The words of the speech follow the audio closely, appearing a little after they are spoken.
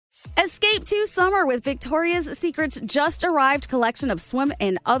Escape to summer with Victoria's Secret's just arrived collection of swim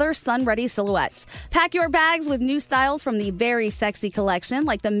and other sun-ready silhouettes. Pack your bags with new styles from the Very Sexy collection,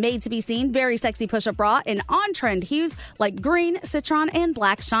 like the made-to-be-seen Very Sexy push-up bra in on-trend hues like green, citron, and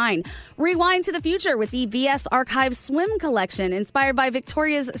black shine. Rewind to the future with the VS Archive swim collection, inspired by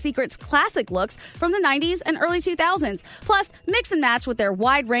Victoria's Secret's classic looks from the 90s and early 2000s. Plus, mix and match with their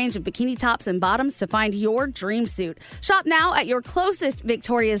wide range of bikini tops and bottoms to find your dream suit. Shop now at your closest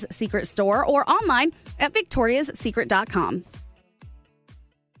Victoria's Secret store or online at victoriassecret.com.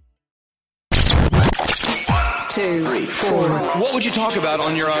 2, 3, 4. What would you talk about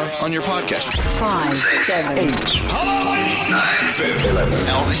on your podcast? 5, 7, 8. Hello, 9, 10, 11.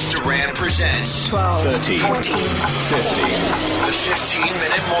 Elvis Duran presents 12, 13, 14, 15. The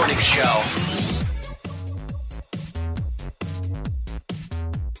 15-minute morning show.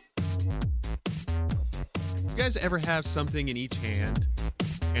 You guys ever have something in each hand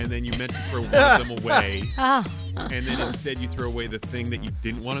and then you meant to throw one of them away and then instead you throw away the thing that you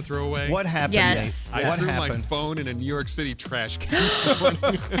didn't want to throw away? What happened? Yes. I threw my phone in a New York City trash can.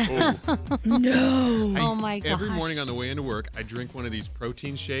 No. Oh my god. Every morning on the way into work, I drink one of these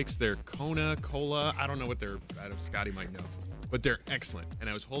protein shakes. They're Kona, Cola. I don't know what they're, Scotty might know, but they're excellent. And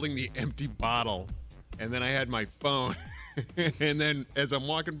I was holding the empty bottle and then I had my phone. And then as I'm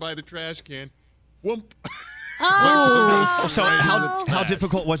walking by the trash can, whoomp. Oh, so how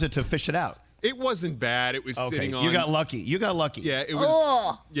difficult was it to fish it out? It wasn't bad. It was sitting on. You got lucky. Yeah, it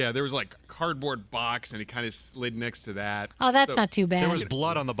was. Yeah, there was like a cardboard box, and it kind of slid next to that. Oh, that's not too bad. There was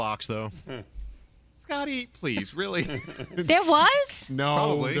blood on the box, though. Scotty, please, really? There was? No,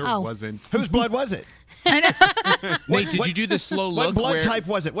 Probably. there wasn't. Whose blood was it? Nate, did you do the slow look? What blood type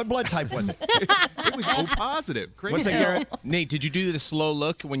was it? What blood type was it? It was O positive. Crazy. What's that, Garrett? Nate, did you do the slow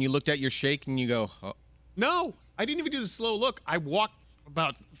look when you looked at your shake and you go, oh. No, I didn't even do the slow look. I walked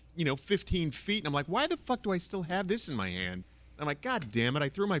about 15 feet, and I'm like, why the fuck do I still have this in my hand? I'm like, God damn it, I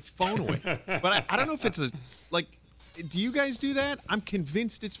threw my phone away. But I don't know if it's do you guys do that? I'm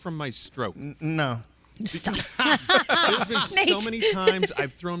convinced it's from my stroke. No. Stop. There's been so many times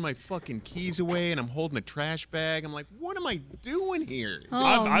I've thrown my fucking keys away and I'm holding a trash bag. I'm like, what am I doing here?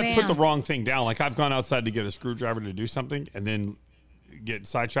 I've put the wrong thing down. Like I've gone outside to get a screwdriver to do something and then get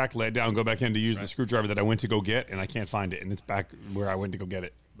sidetracked, lay it down, go back in to use the screwdriver that I went to go get, and I can't find it, and it's back where I went to go get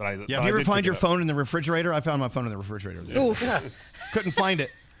it. Did you ever find your phone in the refrigerator? I found my phone in the refrigerator. Couldn't find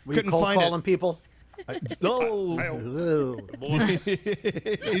it. Couldn't find calling people? No.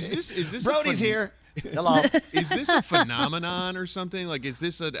 Is this Brody's here. Hello. Is this a phenomenon or something? Like, is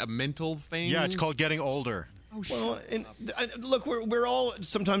this a mental thing? Yeah, it's called getting older. Oh, shit. Well, look, we're all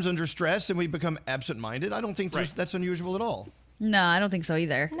sometimes under stress and we become absent-minded. I don't think that's unusual at all. No, I don't think so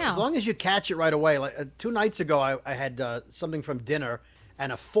either. As long as you catch it right away. Like 2 nights ago, I had something from dinner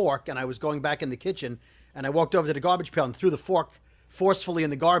and a fork, and I was going back in the kitchen, and I walked over to the garbage pail and threw the fork forcefully in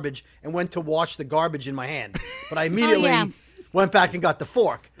the garbage and went to wash the garbage in my hand. But I immediately went back and got the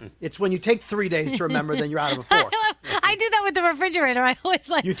fork. It's when you take 3 days to remember, then you're out of a fork. I do that with the refrigerator. I always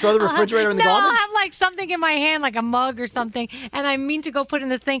You throw the refrigerator in the garbage? I'll have like something in my hand, like a mug or something, and I mean to go put it in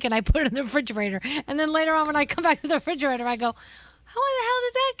the sink, and I put it in the refrigerator. And then later on when I come back to the refrigerator, I go, how the hell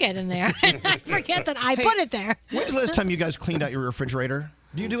did that get in there? And I forget that I put it there. When's the last time you guys cleaned out your refrigerator?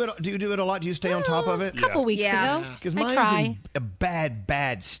 Do you do it? Do you do it a lot? Do you stay on top of it? A couple weeks ago. Because mine's in a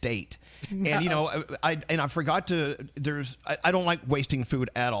bad state. And I forgot to. I don't like wasting food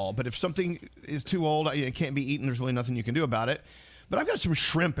at all. But if something is too old, it can't be eaten. There's really nothing you can do about it. But I've got some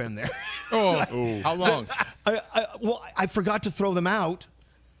shrimp in there. How long? I forgot to throw them out,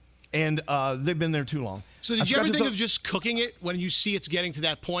 and they've been there too long. So did you ever think of just cooking it when you see it's getting to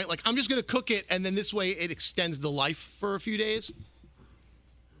that point? Like, I'm just going to cook it, and then this way it extends the life for a few days?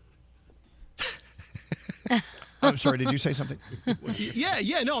 I'm sorry, did you say something?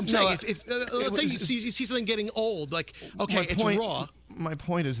 No, I'm saying if let's say you see something getting old, like, okay, it's raw. My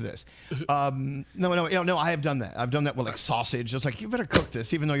point is this. No, I have done that. I've done that with like sausage. It's like, you better cook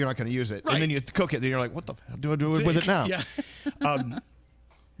this, even though you're not going to use it. Right. And then you cook it, then you're like, what the hell do I do with it now? Yeah.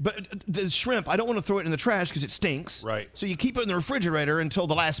 But the shrimp, I don't want to throw it in the trash because it stinks. Right. So you keep it in the refrigerator until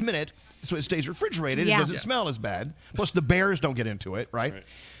the last minute so it stays refrigerated. Yeah. It doesn't smell as bad. Plus the bears don't get into it, right?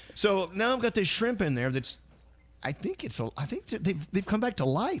 So now I've got this shrimp in there that's, I think they've come back to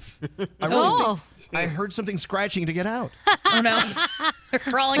life. I really think I heard something scratching to get out. Oh no. They're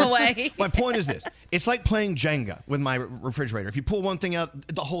crawling away. My point is this. It's like playing Jenga with my refrigerator. If you pull one thing out,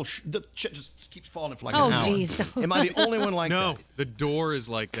 the whole the shit just keeps falling for like an hour. Jeez. Am I the only one like that? No, the door is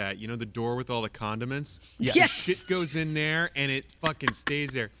like that. You know the door with all the condiments? Yes. The shit goes in there and it fucking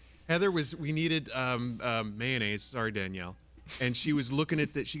stays there. Heather we needed mayonnaise. Sorry, Danielle. And she was looking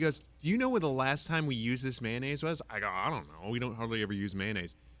at that. She goes, "Do you know when the last time we used this mayonnaise was?" I go, "I don't know. We don't hardly ever use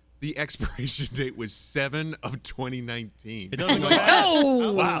mayonnaise." The expiration date was 7/2019. It doesn't go bad.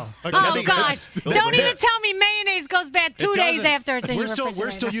 Oh, Wow. Okay, oh God! Don't even tell me mayonnaise goes bad 2 days doesn't. after it's in your refrigerator.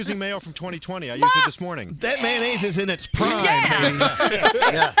 We're still using mayo from 2020. I used it this morning. That mayonnaise is in its prime.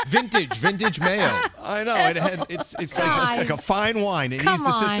 Vintage mayo. I know. It's like a fine wine. It needs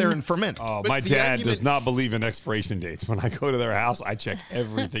to sit there and ferment. Oh, But my the dad argument- does not believe in expiration dates. When I go to their house, I check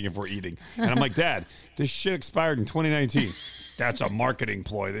everything if we're eating. And I'm like, Dad, this shit expired in 2019. That's a marketing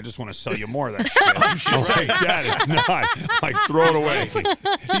ploy. They just want to sell you more of that shit. I'm like, Dad, it's not. Like, throw it away.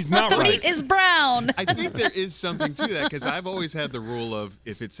 He's not The right. meat is brown. I think there is something to that because I've always had the rule of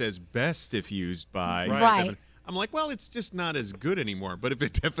if it says best if used by, Right. I'm like, well, it's just not as good anymore. But if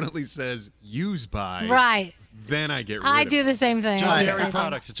it definitely says used by, Right. then I get rid I of do it. the same thing. Just Right. dairy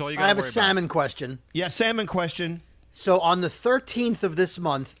products. It's all you got I to have worry a salmon question. Yeah, salmon question. So on the 13th of this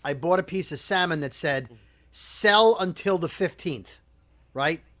month, I bought a piece of salmon that said, "Sell until the 15th."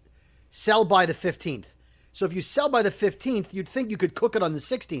 Right? Sell by the 15th. So if you sell by the 15th, you'd think you could cook it on the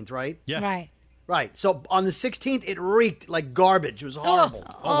 16th, right? Yeah. Right. Right. So on the 16th, it reeked like garbage. It was horrible.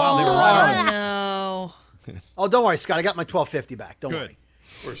 Oh, wow. They were right on. No. Oh, don't worry, Scott. I got my $12.50 back. Don't Good. worry.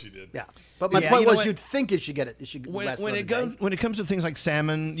 Of course you did. Yeah. But my Yeah, point you know was, what? you'd think you should get it. It should last When another day. it comes to things like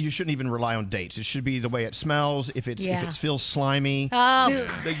salmon, you shouldn't even rely on dates. It should be the way it smells. If it feels slimy, Oh.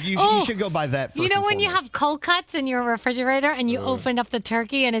 you should go by that. First You know and when you foremost. have cold cuts in your refrigerator and you open up the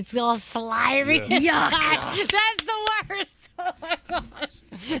turkey and it's all slimy? Yuck. That's the worst. Oh my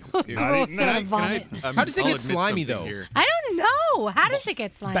gosh. Not Gross, eating and I that. vomit. How does it I'll get admit slimy, something though? here. I don't know. How does it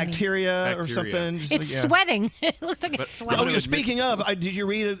get slimy? bacteria or Bacteria. something. Just It's like, yeah. sweating. It looks like it's Oh, sweating. yeah, speaking of, did you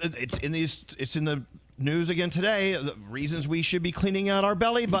read it? It's in the news again today. The reasons we should be cleaning out our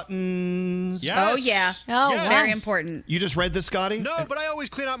belly buttons. Yes. Oh, yeah. Oh, Yes. Very important. You just read this, Scotty? No, but I always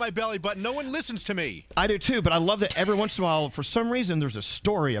clean out my belly button. No one listens to me. I do too, but I love that every once in a while, for some reason, there's a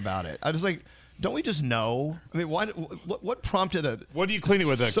story about it. I was like, don't we just know? I mean, what prompted a? What do you clean it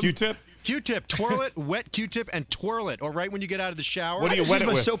with? A Q-tip? Q-tip, twirl it, wet Q-tip, and twirl it. Or right when you get out of the shower. What do you Just wet it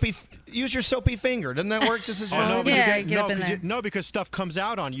use my with? use your soapy finger. Doesn't that work just as well? no, but Yeah, you get up in there. no, because stuff comes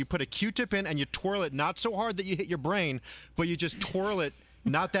out on you. You put a Q-tip in and you twirl it not so hard that you hit your brain, but you just twirl it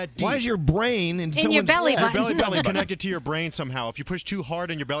not that deep. Why is your brain in your someone's belly Your button? belly button's connected to your brain somehow. If you push too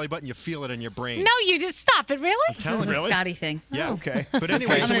hard on your belly button, you feel it in your brain. No, you just stop it. Really? This is a Scotty thing. Yeah. Okay. But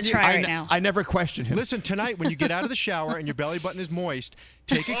anyway, I'm so gonna when you- try right now. I never questioned him. Listen, tonight when you get out of the shower and your belly button is moist,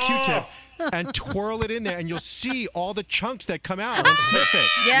 take a Q-tip and twirl it in there, and you'll see all the chunks that come out and sniff it.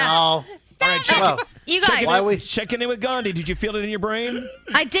 Yeah. No. All right, Well, You guys, why we? checking in with Gandhi. Did you feel it in your brain?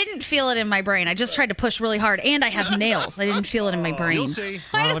 I didn't feel it in my brain. I just tried to push really hard, and I have nails. I didn't feel it in my brain. You'll see.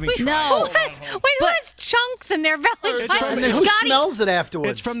 Let me try. No. Wait, who has chunks in their belly It's button? from- And then who Scotty- smells it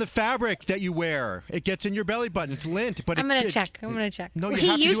afterwards? It's from the fabric that you wear. It gets in your belly button. It's lint, but I'm gonna check. I'm gonna check. No, you He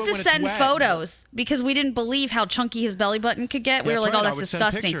have to used do it to when it's send wet. photos because we didn't believe how chunky his belly button could get. We were That's like, right. "Oh, I that's would send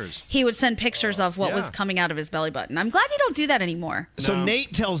disgusting." pictures. He would send pictures of what was Yeah. coming out of his belly button. I'm glad you don't do that anymore. So No.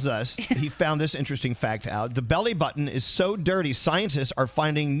 Nate tells us he found this interesting fact out. The belly button is so dirty, scientists are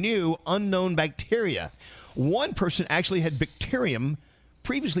finding new unknown bacteria. One person actually had bacterium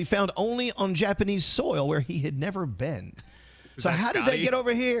previously found only on Japanese soil where he had never been. So that how did they Scotty? get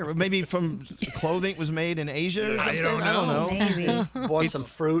over here? Maybe from clothing was made in Asia or I something? don't I don't know. Maybe. Bought some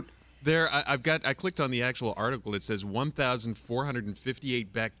fruit. There, I clicked on the actual article. It says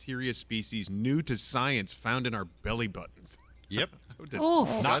 1,458 bacteria species new to science found in our belly buttons. Yep.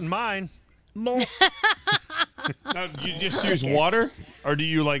 Oh. Not in mine. Now, do you just use water, or do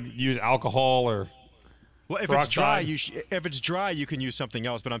you like use alcohol or? Well, if it's dry, Peroxide. if it's dry, you can use something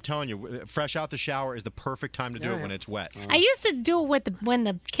else. But I'm telling you, fresh out the shower is the perfect time to do it when it's wet. I used to do it with when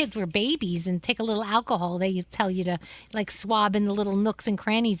the kids were babies and take a little alcohol. They tell you to like swab in the little nooks and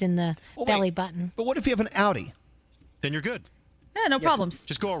crannies in the Well, belly wait. button. But what if you have an outie? Then you're good. Yeah, no problems.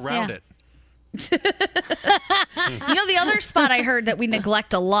 Just go around Yeah. it. You know, the other spot I heard that we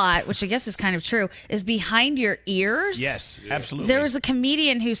neglect a lot, which I guess is kind of true, is behind your ears. Yes, absolutely. There was a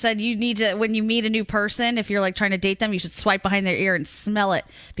comedian who said you need to, when you meet a new person, if you're like trying to date them, you should swipe behind their ear and smell it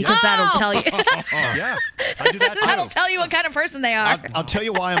because that'll tell you. Yeah, I do that That'll too. tell you what kind of person they are. I'll tell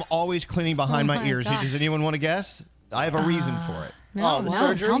you why I'm always cleaning behind Oh my my ears. God. Does anyone want to guess? I have a reason for it. Oh, the no,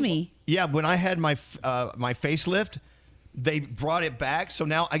 surgery? tell me. Yeah, when I had my my facelift, they brought it back, so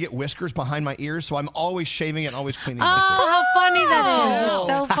now I get whiskers behind my ears, so I'm always shaving it and always cleaning Oh, it. how funny that is! It's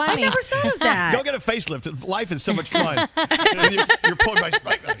so I funny. never thought of that. Don't get a facelift. Life is so much fun. And you're pulling my,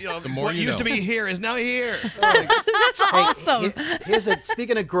 the more what you used to know. be here is now here. That's awesome. Here's a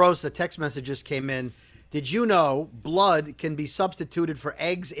speaking of gross, a text message just came in. Did you know blood can be substituted for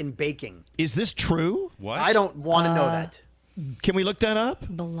eggs in baking? Is this true? What? I don't want to know that. Can we look that up?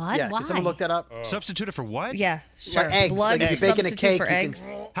 Blood? Yeah, Why? can someone look that up? Substituted for what? Yeah, sure. Like eggs. Blood Like if is you're baking a substitute cake, for you eggs. can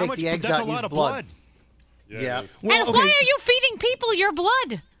How take much? the eggs That's out a and lot use of blood. Yeah. Well, And why are you feeding people your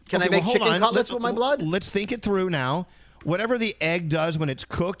blood? Can I Okay, make well, hold chicken on. cutlets with my blood? Let's think it through now. Whatever the egg does when it's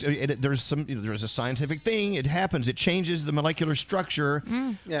cooked, there's a scientific thing. It happens. It changes the molecular structure.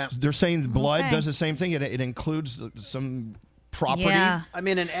 Yeah. They're saying blood Okay. does the same thing. It includes some property. Yeah. I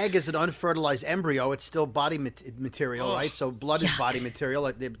mean, an egg is an unfertilized embryo. It's still body material, right? So blood is body material.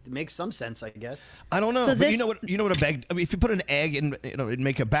 It makes some sense, I guess. I don't know, So but this- you know what a egg. I mean, if you put an egg in, and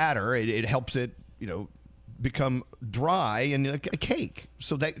make a batter, it helps it, become dry and like a cake,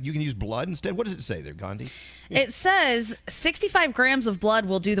 so that you can use blood instead. What does it say there, Gandhi? It says 65 grams of blood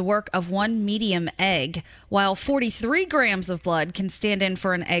will do the work of one medium egg, while 43 grams of blood can stand in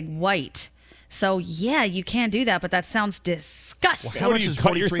for an egg white. So, yeah, you can do that, but that sounds disgusting. How What, much do you is cut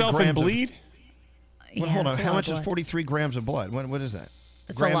 43 yourself grams and of- bleed? Well, Yeah, hold on. that's a How lot much of is blood. 43 grams of blood? What is that?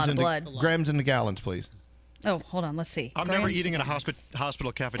 It's a lot of into, blood. grams into gallons, please. Oh, hold on. Let's see. I'm never Grams eating in a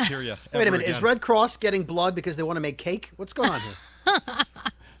hospital cafeteria. Wait a ever minute. Is again. Red Cross getting blood because they want to make cake? What's going on here?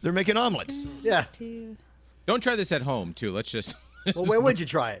 They're making omelets. Yeah. Don't try this at home, too. Let's just. Well, where would you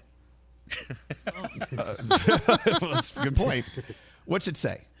try it? That's a good point. What's it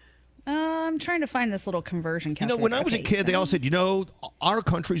say? I'm trying to find this little conversion You calculator. know, when I was a Okay, kid, they all said, our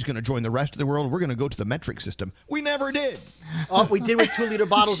country's going to join the rest of the world. We're going to go to the metric system. We never did. Oh, we did with 2-liter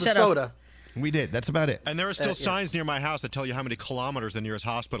bottles of Shut up. soda. We did. That's about it. And there are still Yeah. signs near my house that tell you how many kilometers the nearest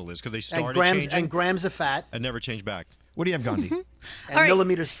hospital is because they started And grams changing and grams of fat and never changed back. What do you have, Gandhi? and All right,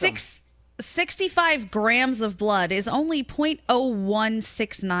 millimeters. film. 65 grams of blood is only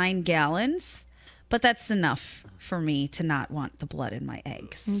 0.0169 gallons, but that's enough for me to not want the blood in my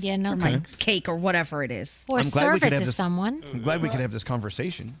eggs. Yeah, no Or my thanks. cake or whatever it is. Or I'm glad we serve could it have to this- someone. I'm glad we could have this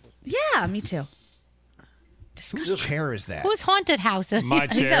conversation. Yeah, me too. Whose chair is that? Whose haunted house is My I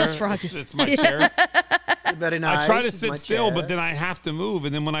think chair. that was Froggy. It's my chair. Very nice. I try to It's my sit still, chair. but then I have to move,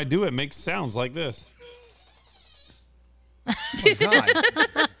 and then when I do, it makes sounds like this. Oh,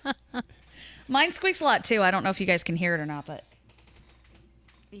 God. Mine squeaks a lot too. I don't know if you guys can hear it or not, but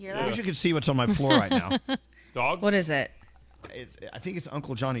you hear I that? wish you could see what's on my floor right now. Dogs? What is it? I think it's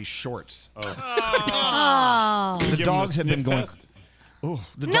Uncle Johnny's shorts. Oh. The Give 'em dogs the have been sniff going. test? Oh,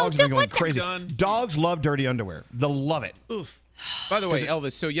 the No, dogs have been going what the- crazy. Done. Dogs love dirty underwear. They'll love it. By the way,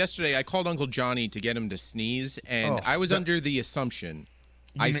 Elvis, so yesterday I called Uncle Johnny to get him to sneeze, and I was under the assumption.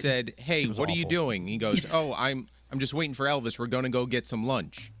 I said, "Hey, what are you awful. doing?" He goes, "Oh, I'm just waiting for Elvis. We're going to go get some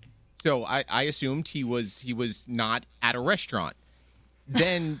lunch." So I assumed he was not at a restaurant.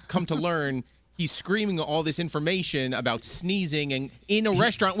 Then come to learn, he's screaming all this information about sneezing and in a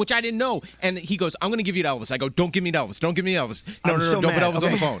restaurant, which I didn't know. And he goes, "I'm going to give you to Elvis." I go, "Don't give me to Elvis. Don't give me to Elvis. No, I'm no, no, so don't put mad. Elvis on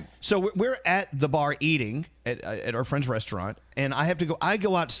Okay. the phone." So we're at the bar eating at our friend's restaurant, and I have to go. I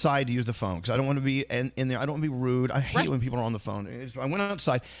go outside to use the phone because I don't want to be in there. I don't want to be rude. I hate when people are on the phone. So I went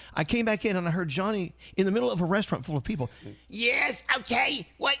outside. I came back in and I heard Johnny in the middle of a restaurant full of people. Yes, okay.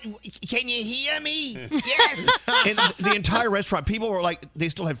 What? Can you hear me? Yes. And the entire restaurant, people were like, they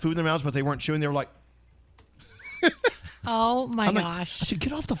still had food in their mouths, but they weren't chewing. They were like, Oh my I'm like, gosh. I said,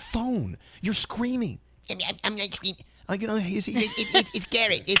 get off the phone. You're screaming. I'm not screaming. Like, it's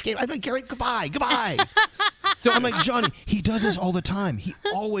Garrett. It's Garrett. I'm like, Garrett, goodbye. So I'm like, Johnny, he does this all the time. He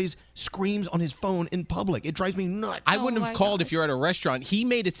always screams on his phone in public. It drives me nuts. I wouldn't have called if you're at a restaurant. He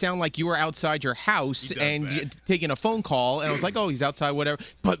made it sound like you were outside your house and taking a phone call, and I was like, "Oh, he's outside, whatever."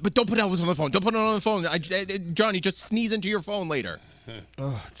 But don't put Elvis on the phone. Don't put it on the phone. Johnny, just sneeze into your phone later.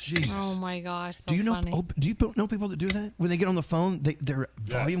 Oh, Jesus. Oh my gosh. So Do you know? funny. Do you know people that do that? When they get on the phone, their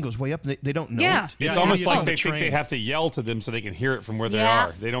volume goes way up. They don't know. Yeah. it. It's Yeah, almost you like on they the think they train. have to yell to them so they can hear it from where they Yeah.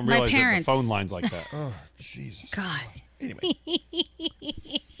 are. They don't My realize that the parents. phone line's like that. Oh, Jesus. God. Anyway,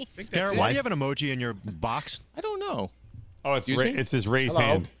 Garrett, why do you have an emoji in your box? I don't know. Oh, Excuse me? it's his raised Hello?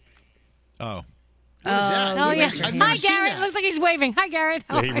 hand. Oh. What is that? Oh, yeah. Raise your Hi, hand. Garrett. Looks like he's waving. Hi, Garrett.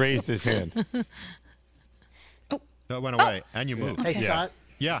 How Yeah, he are you? raised his hand. That went away. And you moved. Hey, Yeah. Scott,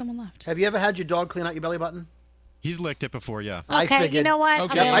 Yeah. Someone left. have you ever had your dog clean out your belly button? He's licked it before, yeah. I Okay, figured. you know what?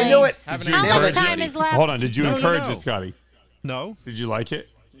 Okay. Okay. I knew it. Have Did an you How much encourage time it? is left? Hold on. Did you No, no, encourage no. it, Scotty? No, Did you like it?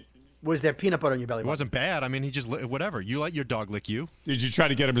 Was there peanut butter on your belly it button? wasn't bad. I mean, he just, whatever. You let your dog lick you. Did you try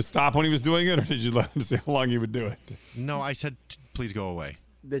to get him to stop when he was doing it, or did you let him see how long he would do it? No, I said, please go away.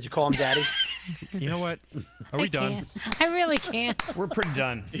 Did you call him daddy? You know what? Are we done? I really can't. we're pretty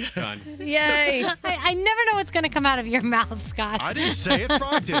done. Yay. I never know what's going to come out of your mouth, Scott. I didn't say it.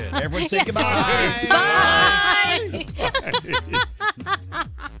 Frog did. Everyone say goodbye. Bye.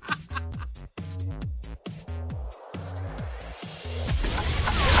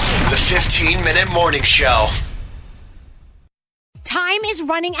 15-minute morning show. Time is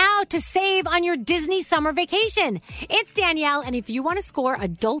running out to save on your Disney summer vacation. It's Danielle, and if you want to score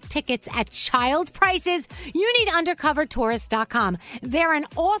adult tickets at child prices, you need UndercoverTourist.com. They're an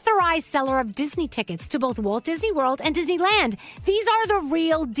authorized seller of Disney tickets to both Walt Disney World and Disneyland. These are the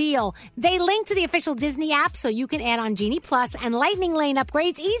real deal. They link to the official Disney app so you can add on Genie Plus and Lightning Lane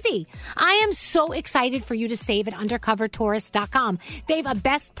upgrades easy. I am so excited for you to save at UndercoverTourist.com. They've a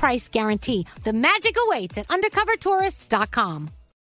best price guarantee. The magic awaits at UndercoverTourist.com.